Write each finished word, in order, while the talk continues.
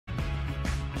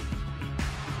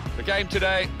The game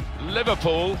today,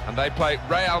 Liverpool, and they play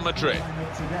Real Madrid.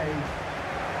 Today,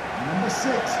 number 6,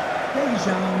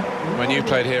 Dejan. When you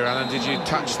played here, Alan, did you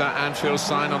touch that Anfield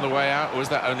sign on the way out, or was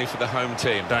that only for the home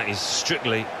team? That is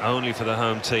strictly only for the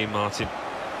home team, Martin.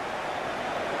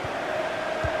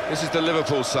 This is the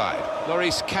Liverpool side.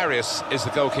 Loris Karius is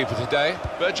the goalkeeper today.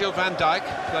 Virgil van Dijk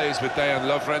plays with Dejan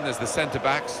Lovren as the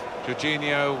centre-backs.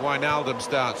 Jorginho Wijnaldum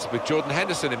starts with Jordan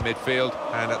Henderson in midfield.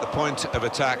 And at the point of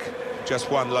attack,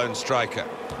 just one lone striker.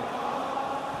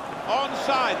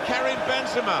 Onside, Karim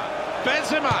Benzema.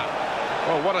 Benzema!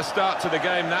 Well, what a start to the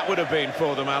game that would have been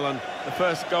for them, Alan. The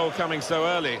first goal coming so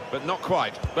early, but not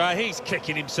quite. Well, he's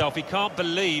kicking himself. He can't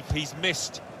believe he's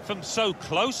missed from so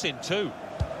close in too.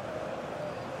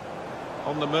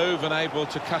 On the move and able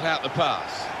to cut out the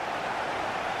pass.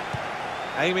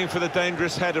 Aiming for the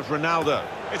dangerous head of Ronaldo.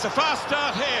 It's a fast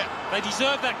start here. They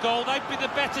deserve that goal. They've been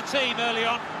the better team early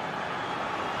on.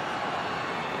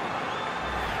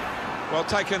 Well,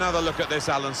 take another look at this,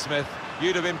 Alan Smith.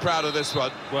 You'd have been proud of this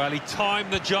one. Well, he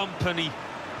timed the jump and he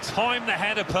timed the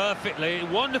header perfectly. A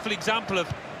wonderful example of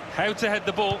how to head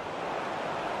the ball.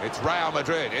 It's Real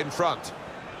Madrid in front.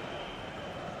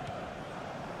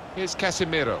 Here's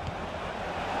Casemiro.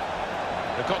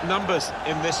 They've got numbers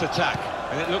in this attack,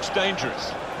 and it looks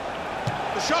dangerous.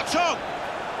 The shot's on!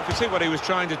 You can see what he was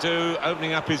trying to do,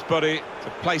 opening up his body to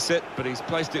place it, but he's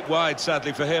placed it wide,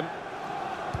 sadly for him.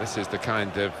 This is the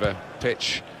kind of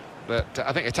pitch that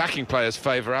I think attacking players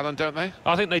favour, Alan, don't they?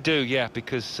 I think they do, yeah,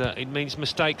 because it means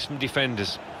mistakes from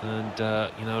defenders. And,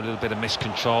 you know, a little bit of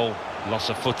miscontrol, loss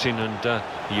of footing, and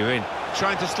you're in.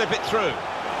 Trying to slip it through.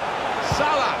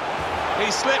 Salah! He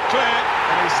slipped clear,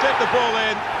 and he slipped the ball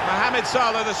in. Mohamed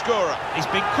Salah, the scorer. He's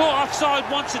been caught offside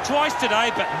once or twice today,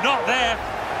 but not there.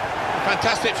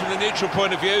 Fantastic from the neutral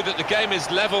point of view that the game is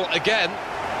level again.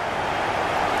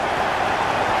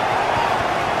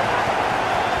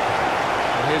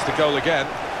 And here's the goal again.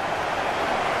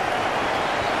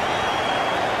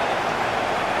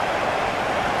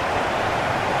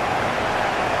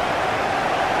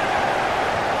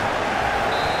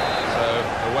 So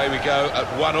away we go at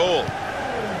 1-1.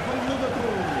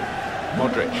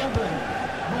 Modric.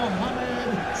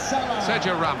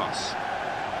 Sergio Ramos.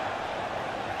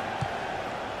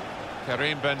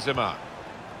 Karim Benzema.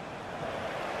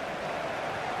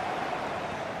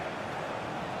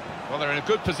 Well, they're in a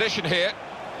good position here.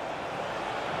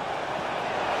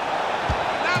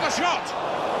 Now the shot!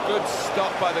 Good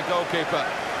stop by the goalkeeper.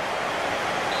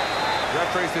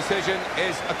 Referee's decision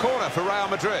is a corner for Real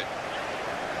Madrid.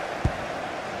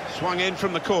 Swung in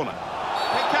from the corner.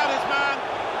 Picked out his man.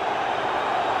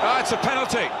 Ah, it's a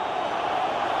penalty.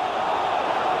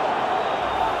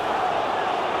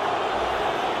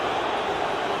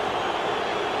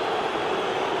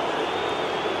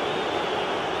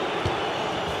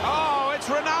 Oh, it's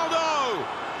Ronaldo!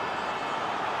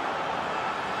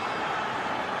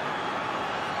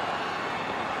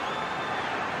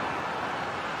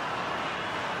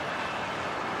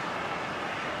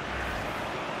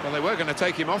 Well, they were going to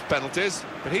take him off penalties,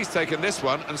 but he's taken this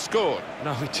one and scored.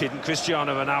 No, he didn't.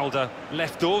 Cristiano Ronaldo,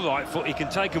 left or right foot, he can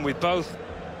take them with both.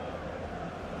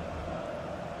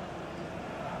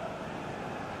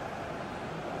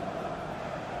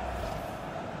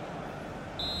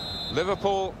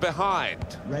 Liverpool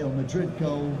behind. Real Madrid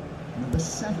goal, number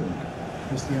 7,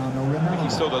 Cristiano Ronaldo. He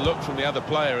saw the look from the other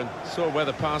player and saw where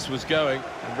the pass was going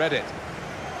and read it.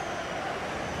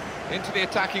 Into the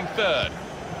attacking third.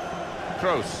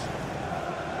 Kroos.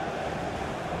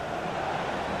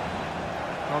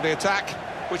 Well, the attack,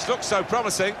 which looked so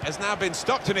promising, has now been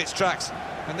stopped in its tracks,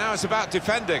 and now it's about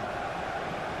defending.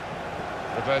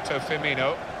 Roberto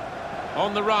Firmino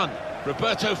on the run.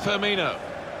 Roberto Firmino.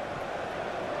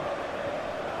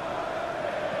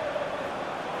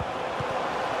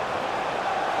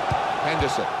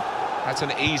 Henderson. That's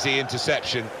an easy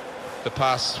interception. The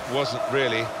pass wasn't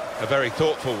really a very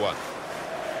thoughtful one.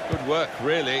 Good work,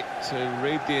 really, to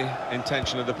read the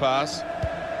intention of the pass.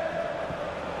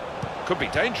 Could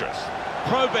be dangerous.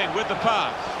 Probing with the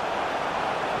pass.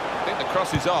 I think the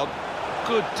cross is on.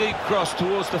 Good deep cross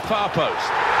towards the far post.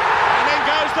 And in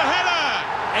goes the header!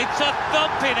 It's a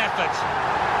thumping effort.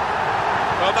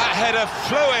 Well, that header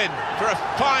flew in for a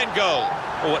fine goal.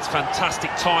 Oh, it's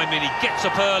fantastic timing. He gets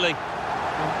up early.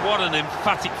 And what an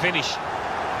emphatic finish.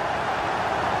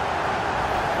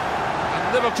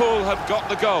 Liverpool have got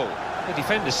the goal. The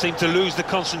defenders seem to lose the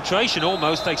concentration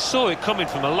almost. They saw it coming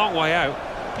from a long way out.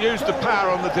 Used the power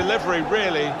on the delivery,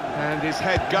 really, and his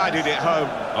head guided it home.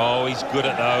 Oh, he's good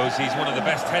at those. He's one of the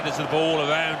best headers of the ball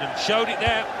around and showed it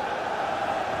there.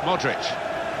 Modric.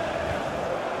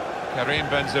 Karim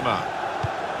Benzema.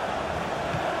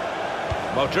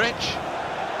 Modric.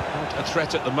 Not a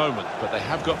threat at the moment, but they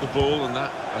have got the ball, and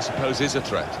that, I suppose, is a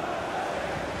threat.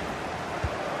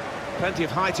 Plenty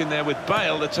of height in there with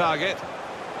Bale, the target.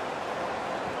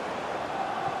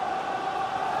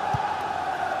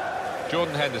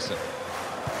 Jordan Henderson.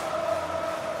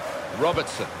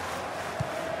 Robertson.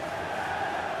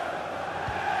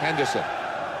 Henderson.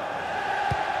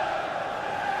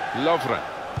 Lovren.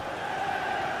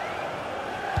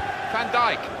 Van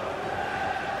Dijk.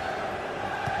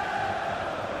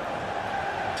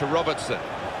 To Robertson.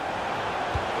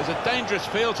 There's a dangerous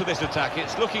feel to this attack.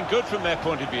 It's looking good from their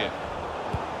point of view.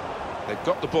 They've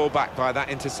got the ball back by that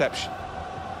interception.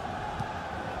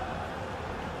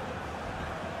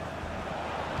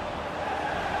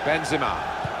 Benzema.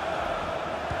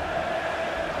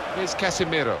 Here's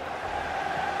Casemiro.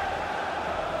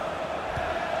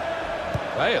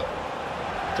 Bale.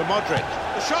 To Modric.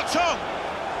 The shot's on!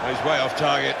 He's way off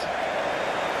target.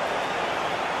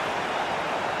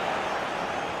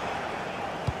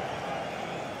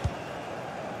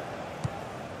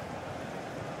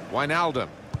 Wijnaldum.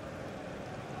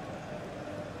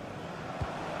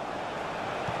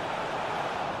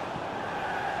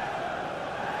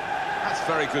 That's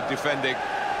very good defending,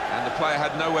 and the player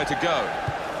had nowhere to go.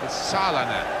 It's Salah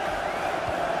now.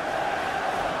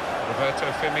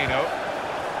 Roberto Firmino.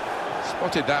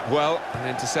 Spotted that well and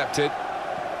intercepted.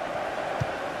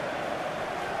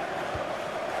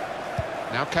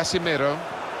 Now Casemiro.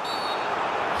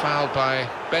 Fouled by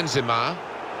Benzema.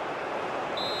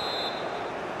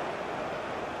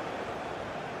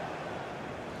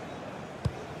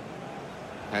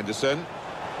 Henderson.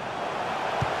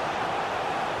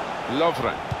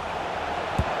 Lovren.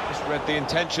 Just read the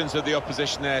intentions of the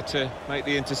opposition there to make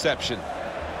the interception.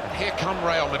 And here come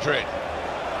Real Madrid.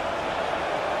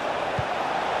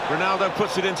 Ronaldo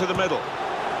puts it into the middle.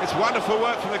 It's wonderful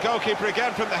work from the goalkeeper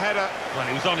again from the header. Well,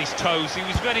 he was on his toes, he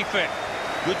was very fit.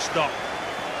 Good stop.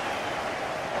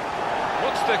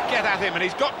 Wants to get at him, and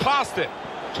he's got past it.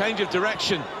 Change of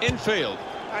direction, infield,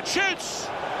 and shoots!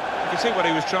 You can see what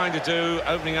he was trying to do,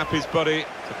 opening up his body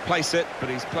to place it, but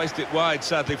he's placed it wide,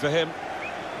 sadly for him.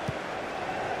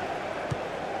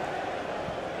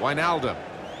 Wijnaldum.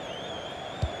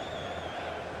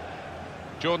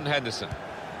 Jordan Henderson.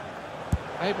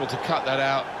 Able to cut that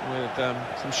out with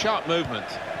some sharp movement.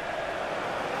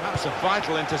 That was a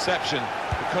vital interception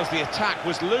because the attack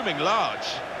was looming large.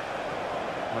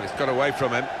 Well, he's got away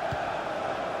from him.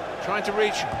 Trying to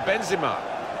reach Benzema.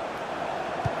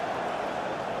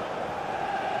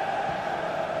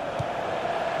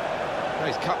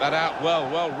 He's cut that out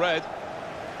well read.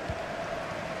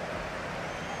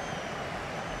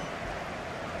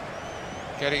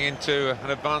 Getting into an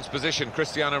advanced position,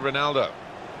 Cristiano Ronaldo.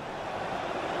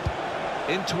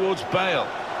 In towards Bale.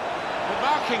 The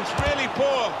marking's really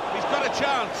poor. He's got a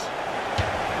chance.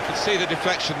 You can see the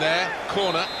deflection there.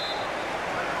 Corner.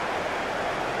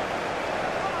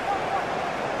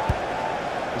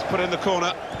 He's put in the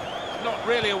corner. Not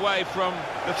really away from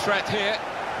the threat here.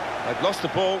 They've lost the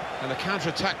ball, and the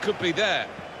counter-attack could be there.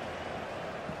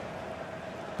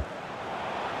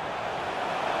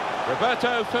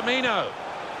 Roberto Firmino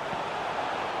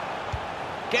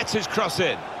gets his cross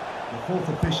in. The fourth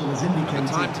official has indicated... And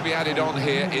the time to be added on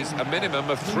here is a minimum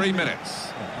of 3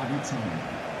 minutes.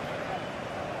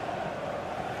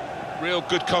 Real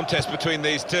good contest between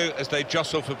these two as they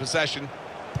jostle for possession.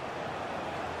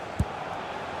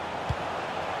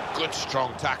 Good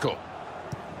strong tackle.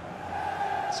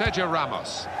 Sergio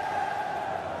Ramos.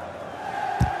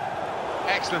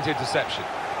 Excellent interception.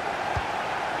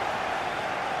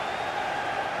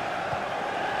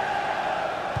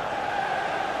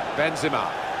 Benzema.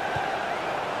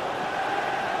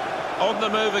 On the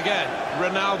move again.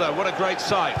 Ronaldo, what a great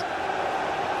sight.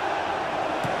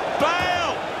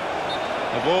 Bale!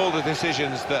 Of all the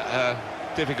decisions that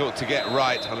are difficult to get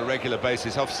right on a regular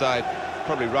basis, offside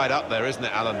probably right up there, isn't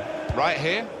it, Alan? Right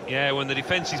here? Yeah, when the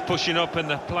defence is pushing up and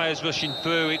the players rushing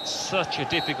through, it's such a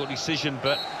difficult decision,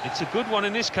 but it's a good one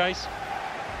in this case.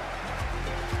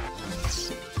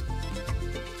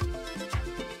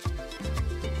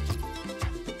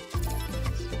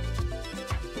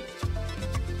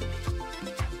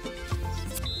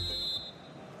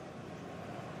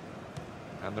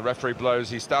 And the referee blows.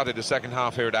 He started the second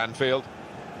half here at Anfield.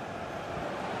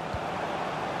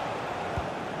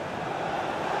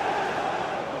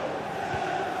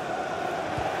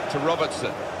 To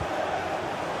Robertson.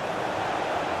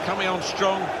 Coming on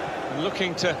strong,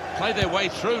 looking to play their way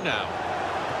through now.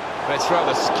 But it's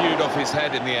rather skewed off his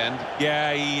head in the end.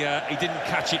 Yeah, he didn't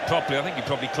catch it properly. I think he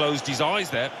probably closed his eyes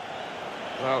there.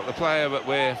 Well, the player that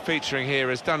we're featuring here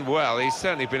has done well. He's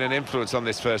certainly been an influence on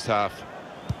this first half.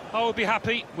 I would be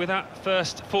happy with that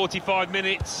first 45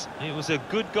 minutes. It was a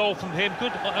good goal from him,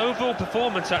 good overall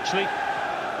performance actually.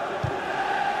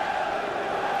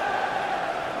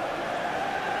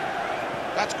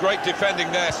 That's great defending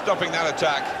there, stopping that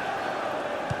attack.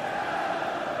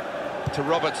 To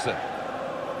Robertson.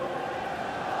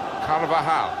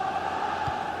 Carvajal.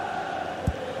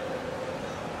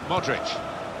 Modric.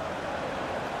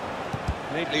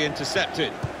 Neatly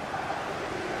intercepted.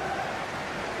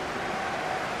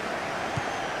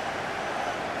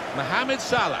 Mohamed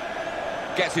Salah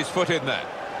gets his foot in there.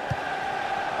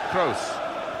 Kroos.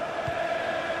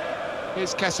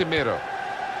 Here's Casemiro.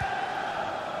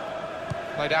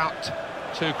 Played out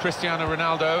to Cristiano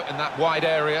Ronaldo in that wide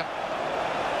area.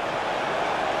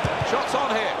 Shots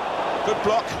on here. Good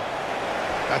block.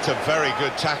 That's a very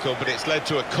good tackle, but it's led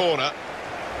to a corner.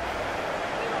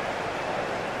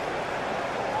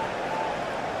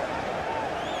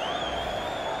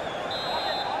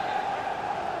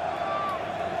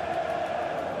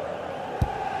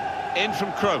 In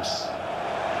from Kroos.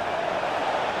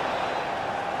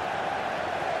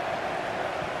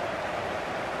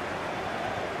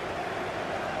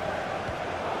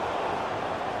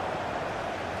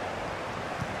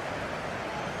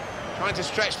 Trying to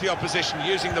stretch the opposition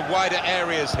using the wider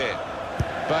areas here.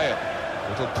 Bale.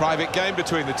 Little private game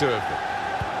between the two of them.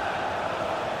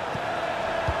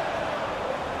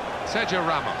 Sergio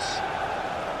Ramos.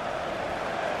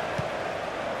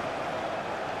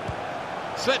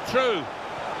 Slipped through,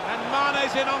 and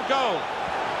Mane's in on goal.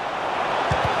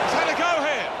 He's had a go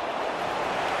here.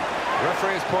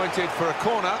 Referee has pointed for a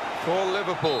corner for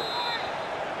Liverpool.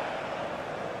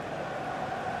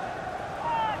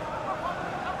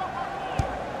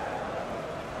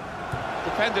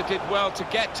 Defender did well to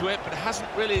get to it, but hasn't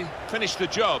really finished the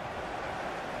job.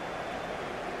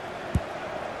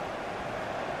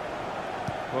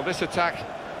 Well, this attack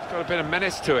has got a bit of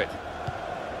menace to it.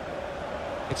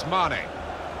 It's Mane.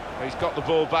 He's got the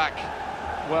ball back.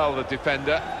 Well, the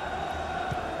defender.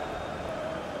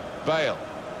 Bale.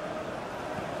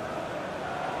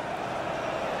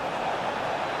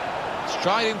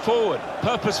 Striding forward,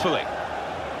 purposefully.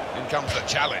 In comes the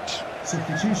challenge.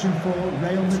 Substitution for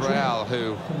Real Madrid. It's Real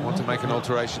who want to make an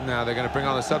alteration now. They're going to bring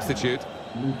on a substitute.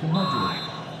 Luka Modric.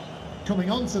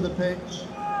 Coming onto the pitch,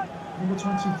 number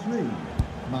 23,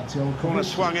 Matteo. Corner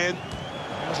swung in.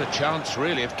 There was a chance,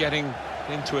 really, of getting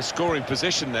into a scoring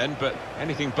position then, but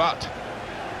anything but.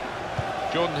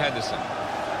 Jordan Henderson.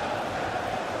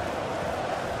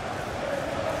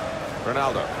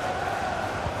 Ronaldo.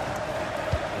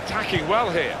 Attacking well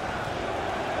here.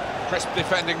 Crisp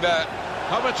defending there.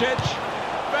 Kovacic.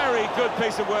 Very good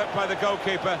piece of work by the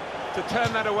goalkeeper to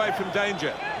turn that away from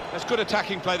danger. That's good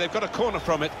attacking play. They've got a corner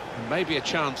from it. And maybe a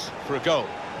chance for a goal.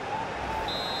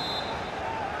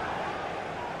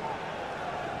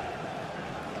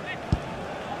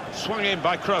 Swung in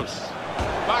by Kroos.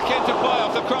 Back into play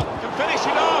off the cross. Can finish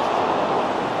it off.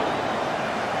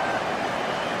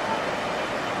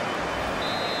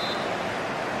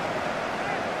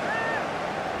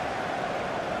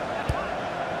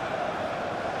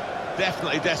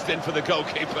 Definitely destined for the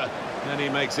goalkeeper. And he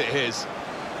makes it his.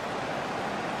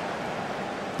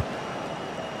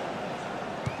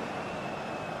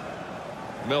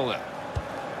 Milner.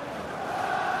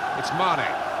 It's Mane.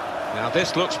 Now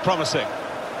this looks promising.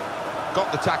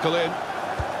 Got the tackle in.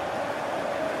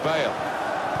 Bale.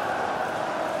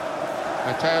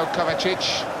 Mateo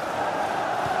Kovacic.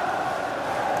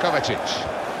 Kovacic.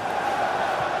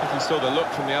 I think he saw the look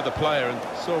from the other player and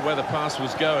saw where the pass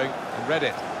was going and read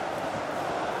it.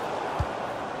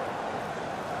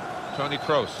 Toni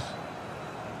Kroos.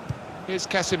 Here's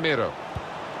Casemiro.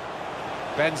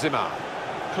 Benzema.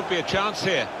 Could be a chance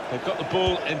here. They've got the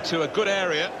ball into a good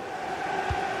area.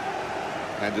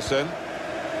 Henderson.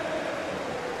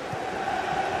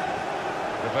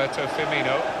 Roberto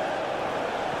Firmino.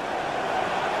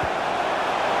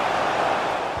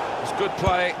 It was good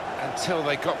play until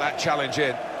they got that challenge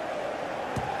in.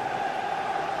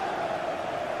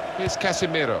 Here's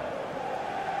Casemiro.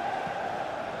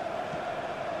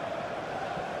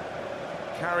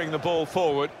 Carrying the ball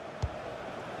forward.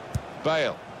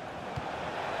 Bale.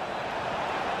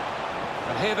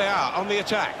 And here they are on the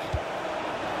attack.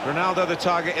 Ronaldo the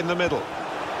target in the middle.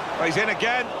 Well, he's in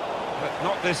again. But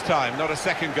not this time, not a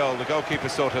second goal. The goalkeeper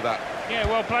sorted that. Yeah,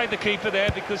 well played the keeper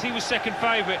there because he was second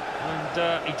favourite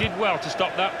and he did well to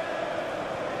stop that.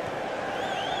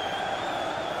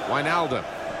 Wijnaldum.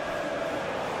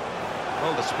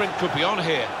 Well, the sprint could be on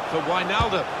here for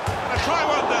Wijnaldum. A try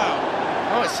one now.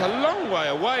 Oh, it's a long way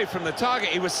away from the target.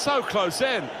 He was so close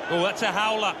in. Oh, that's a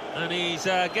howler and he's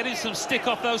getting some stick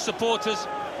off those supporters.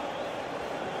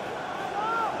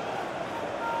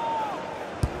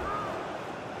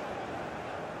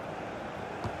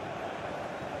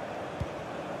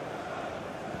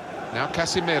 Now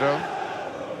Casemiro.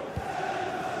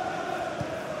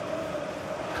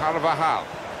 Carvajal.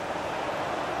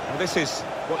 Well, this is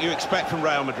what you expect from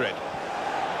Real Madrid.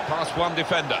 Past one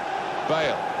defender.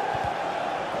 Bale.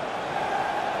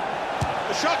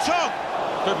 The shot's on!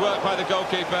 Good work by the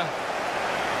goalkeeper.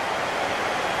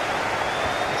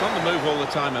 He's on the move all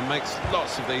the time and makes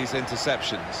lots of these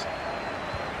interceptions.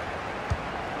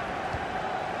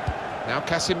 Now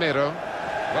Casemiro.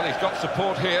 Well, he's got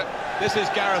support here. This is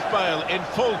Gareth Bale in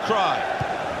full cry.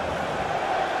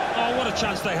 Oh, what a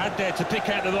chance they had there to pick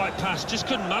out the right pass. Just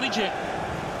couldn't manage it.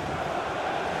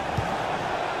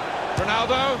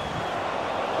 Ronaldo.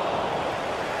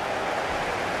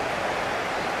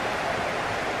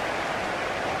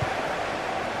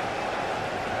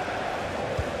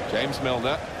 James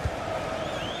Milner.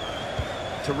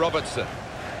 To Robertson.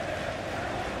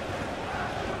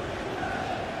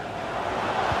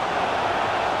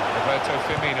 Roberto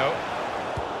Firmino.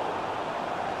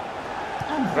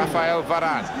 Rafael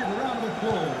Varane. Please give a round of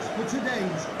applause for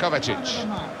today's Kovacic. man of the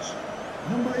match.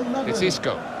 Number 11, It's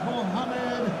Isco.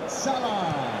 Mohamed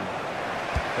Salah.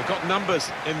 They've got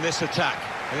numbers in this attack,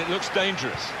 and it looks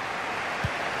dangerous.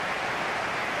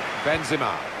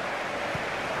 Benzema.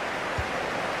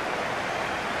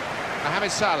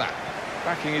 Mohamed Salah,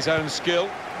 backing his own skill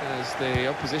as the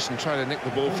opposition try to nick the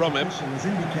ball from him.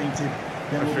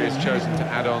 The referee has chosen to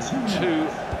add on 2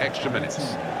 extra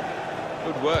minutes.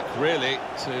 Good work, really,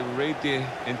 to read the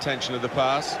intention of the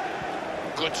pass.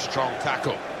 Good, strong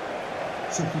tackle.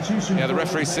 Yeah, the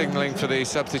referee's signalling for the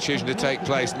substitution to take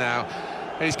place now.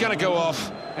 And he's going to go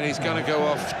off, and he's going to go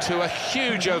off to a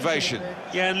huge ovation.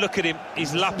 Yeah, and look at him.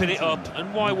 He's lapping it up.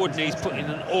 And why wouldn't he? He's putting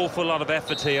an awful lot of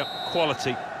effort here.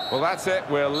 Quality. Well, that's it.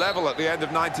 We're level at the end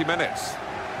of 90 minutes.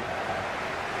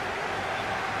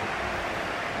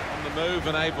 On the move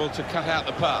and able to cut out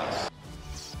the pass.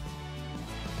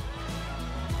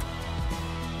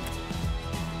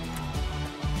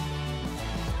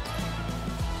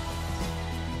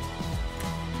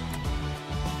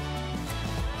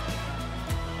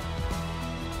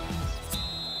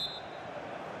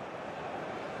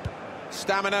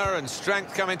 Stamina and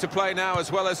strength come into play now,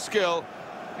 as well as skill.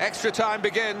 Extra time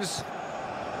begins.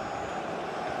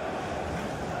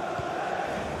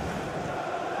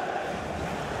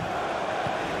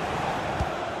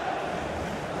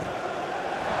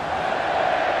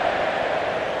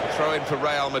 Throw in for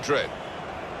Real Madrid.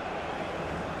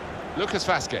 Lucas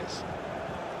Vazquez.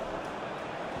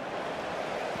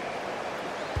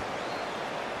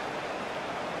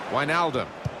 Wijnaldum.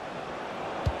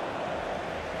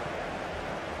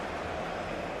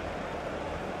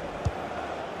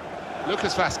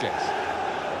 Lucas Vazquez.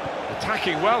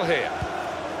 Attacking well here.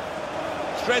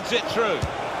 Threads it through.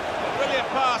 A brilliant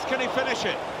pass, can he finish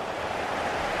it?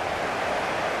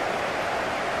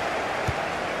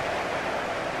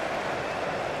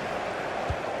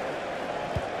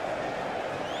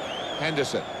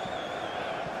 Henderson.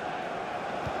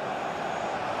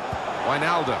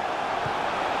 Wijnaldum.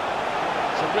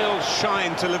 It's a real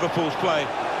shine to Liverpool's play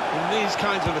in these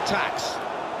kinds of attacks.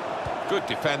 Good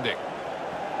defending.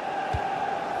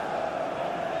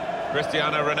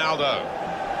 Cristiano Ronaldo.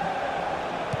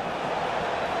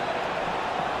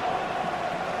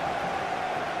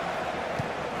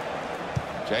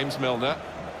 James Milner.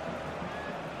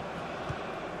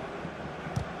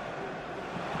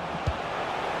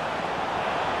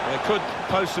 They could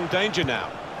pose some danger now.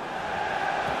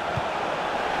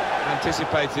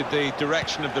 Anticipated the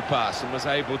direction of the pass and was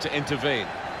able to intervene.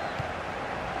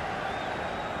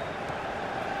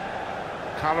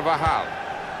 Carvajal.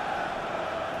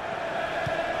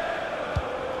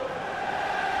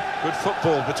 Good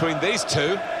football between these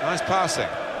two. Nice passing.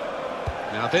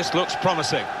 Now this looks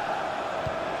promising.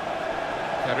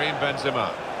 Karim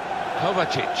Benzema.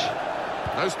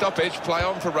 Kovacic. No stoppage. Play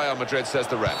on for Real Madrid, says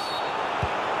the ref.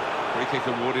 Free kick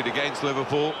awarded against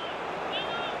Liverpool.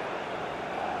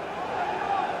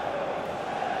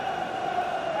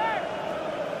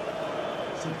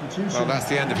 Well, that's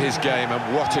the end of his game,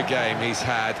 and what a game he's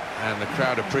had, and the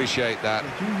crowd appreciate that.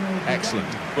 Excellent.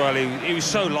 Well, he was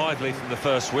so lively from the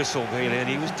first whistle, really, and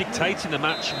he was dictating the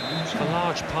match for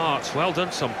large parts. Well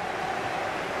done, son.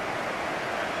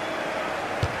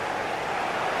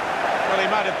 Well, he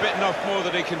might have bitten off more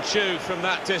than he can chew from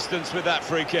that distance with that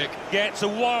free kick. Yeah, it's a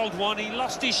wild one. He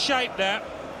lost his shape there.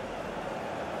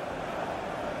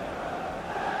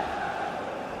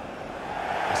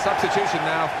 Substitution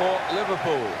now for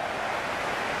Liverpool.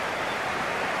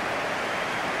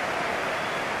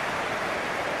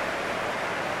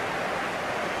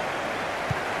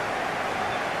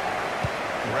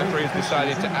 The referee has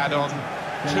decided to add on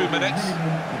 2 minutes.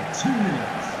 2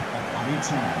 minutes of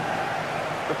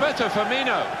Anytime. Roberto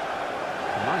Firmino.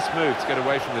 A nice move to get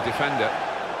away from the defender.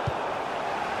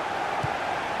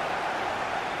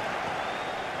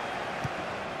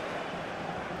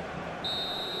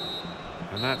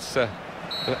 And that's the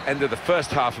end of the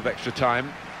first half of extra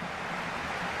time.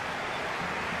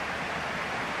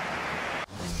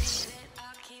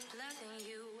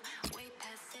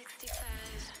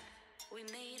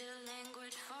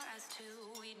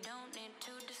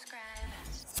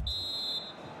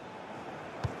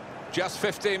 Just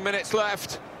 15 minutes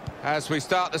left as we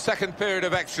start the second period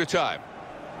of extra time.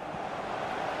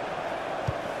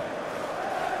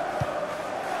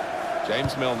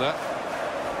 James Milner.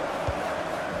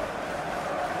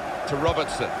 To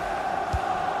Robertson.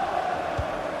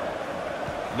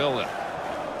 Milner.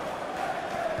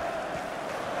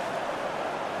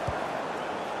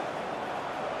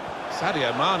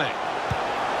 Sadio Mane.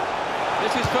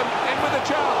 This is from in with a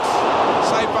chance.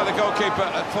 Saved by the goalkeeper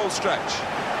at full stretch.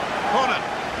 Corner.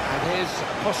 And here's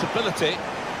a possibility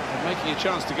of making a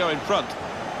chance to go in front.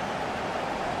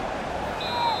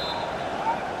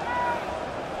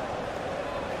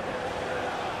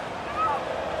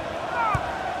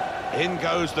 In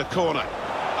goes the corner.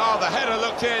 Oh, the header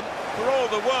looked in for all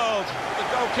the world. The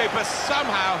goalkeeper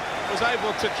somehow was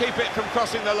able to keep it from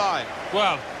crossing the line.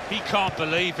 Well, he can't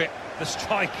believe it. The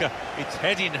striker, it's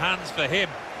head in hands for him.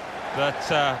 But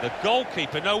the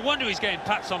goalkeeper, no wonder he's getting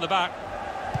pats on the back.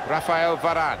 Rafael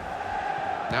Varane.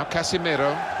 Now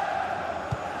Casemiro.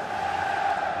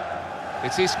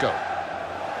 It's Isco.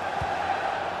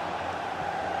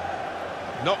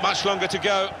 Not much longer to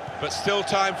go, but still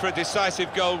time for a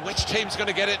decisive goal. Which team's going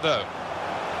to get it, though?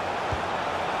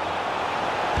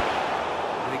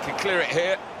 And he can clear it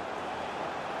here.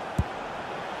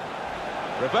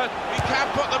 Robert, he can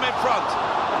put them in front.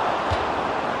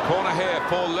 Corner here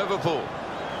for Liverpool.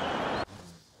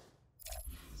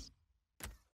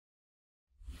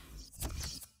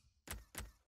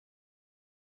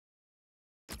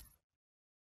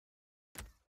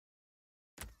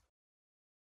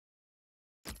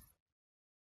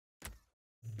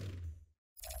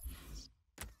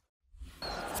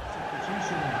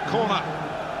 Corner.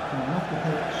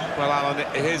 Well, Alan,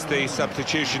 here's the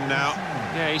substitution now.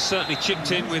 Yeah, he's certainly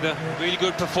chipped in with a really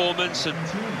good performance and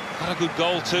had a good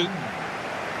goal too.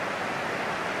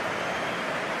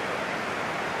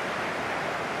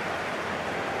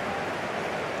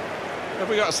 Have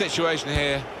we got a situation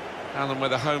here, Alan, where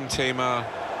the home team are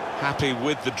happy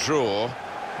with the draw?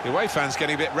 The away fans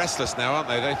getting a bit restless now, aren't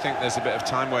they? They think there's a bit of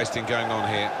time wasting going on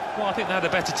here. Well, I think they had a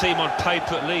better team on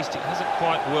paper at least. It hasn't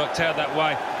quite worked out that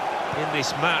way in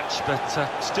this match, but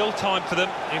still time for them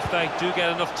if they do get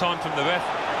enough time from the ref.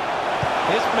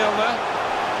 Here's Milner.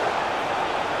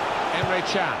 Emre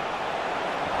Can.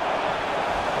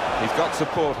 He's got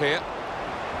support here.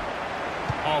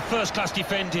 Oh, first-class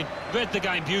defending. Read the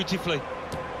game beautifully.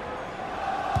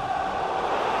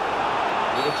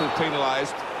 Liverpool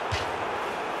penalised.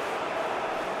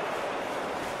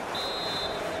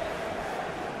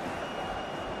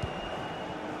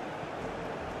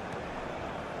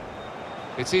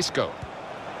 It's Isco.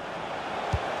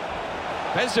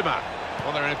 Benzema.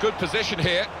 Well, they're in a good position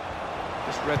here.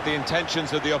 Just read the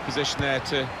intentions of the opposition there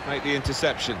to make the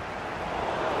interception.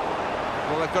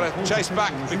 Well, they've got to chase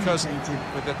back because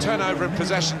with the turnover in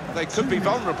possession, they could be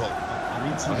vulnerable.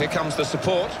 Well, here comes the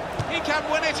support. He can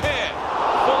win it here.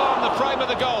 Full on the frame of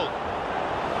the goal.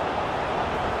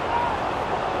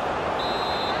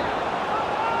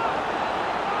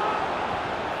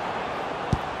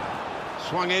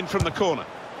 Swung in from the corner.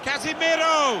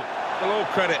 Casemiro! Well, all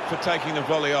credit for taking the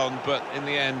volley on, but in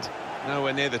the end,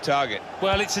 nowhere near the target.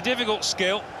 Well, it's a difficult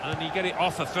skill, and you get it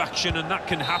off a fraction, and that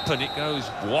can happen. It goes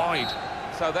wide.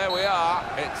 So there we are.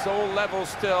 It's all level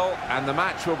still, and the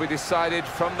match will be decided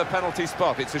from the penalty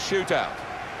spot. It's a shootout.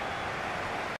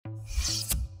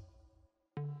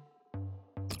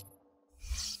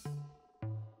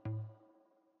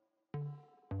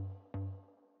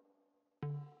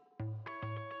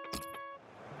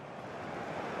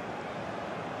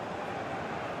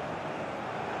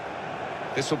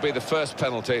 This will be the first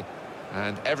penalty,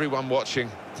 and everyone watching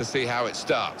to see how it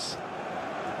starts.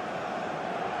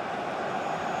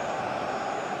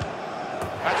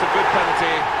 That's a good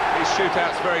penalty. These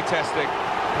shootouts very testing.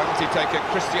 Penalty taker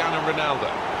Cristiano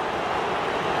Ronaldo.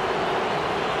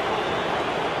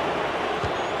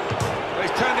 Well,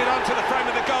 he's turned it onto the frame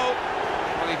of the goal.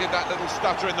 Well, he did that little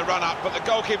stutter in the run-up, but the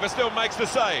goalkeeper still makes the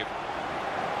save.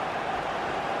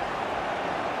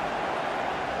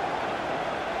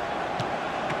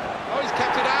 Oh, he's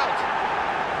kept it out.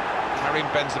 Karim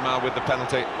Benzema with the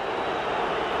penalty.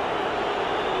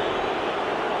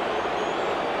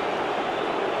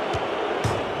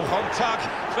 Contact,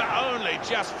 but only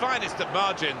just finest at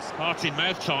margins. Heart in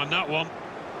mouth time, that one.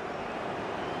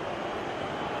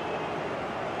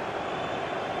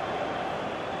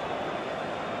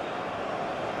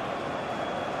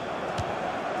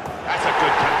 That's a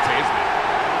good penalty, isn't it?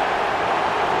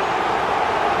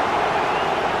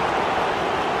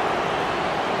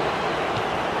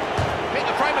 Hit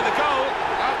the frame of the goal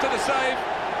after the save.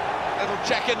 Little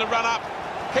check in the run-up.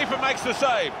 Keeper makes the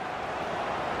save.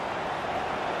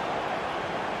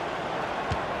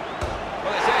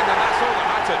 Well, it's in, and that's all that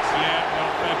matters. Yeah, well,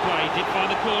 fair play. He did find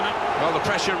the corner. Well, the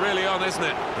pressure really on, isn't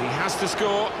it? He has to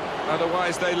score,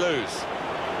 otherwise they lose.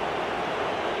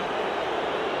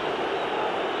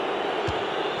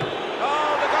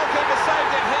 Oh, the goalkeeper saved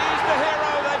it. He's the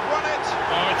hero. They've won it.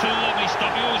 Oh, it's a lovely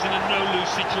stop. You're always in a no-lose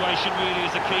situation, really,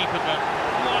 as a keeper, but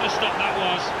what a stop that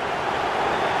was.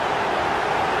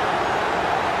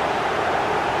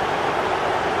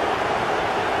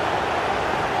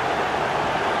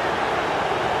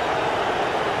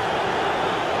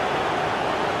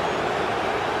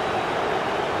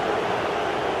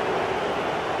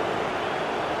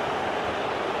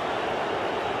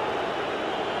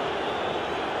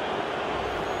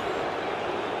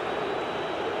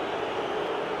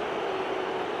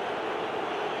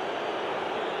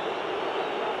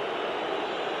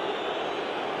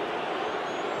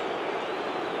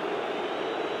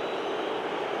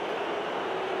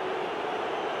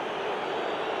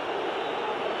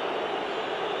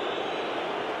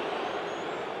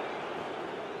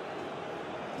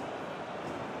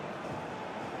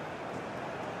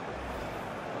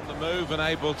 On the move and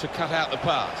able to cut out the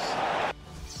pass.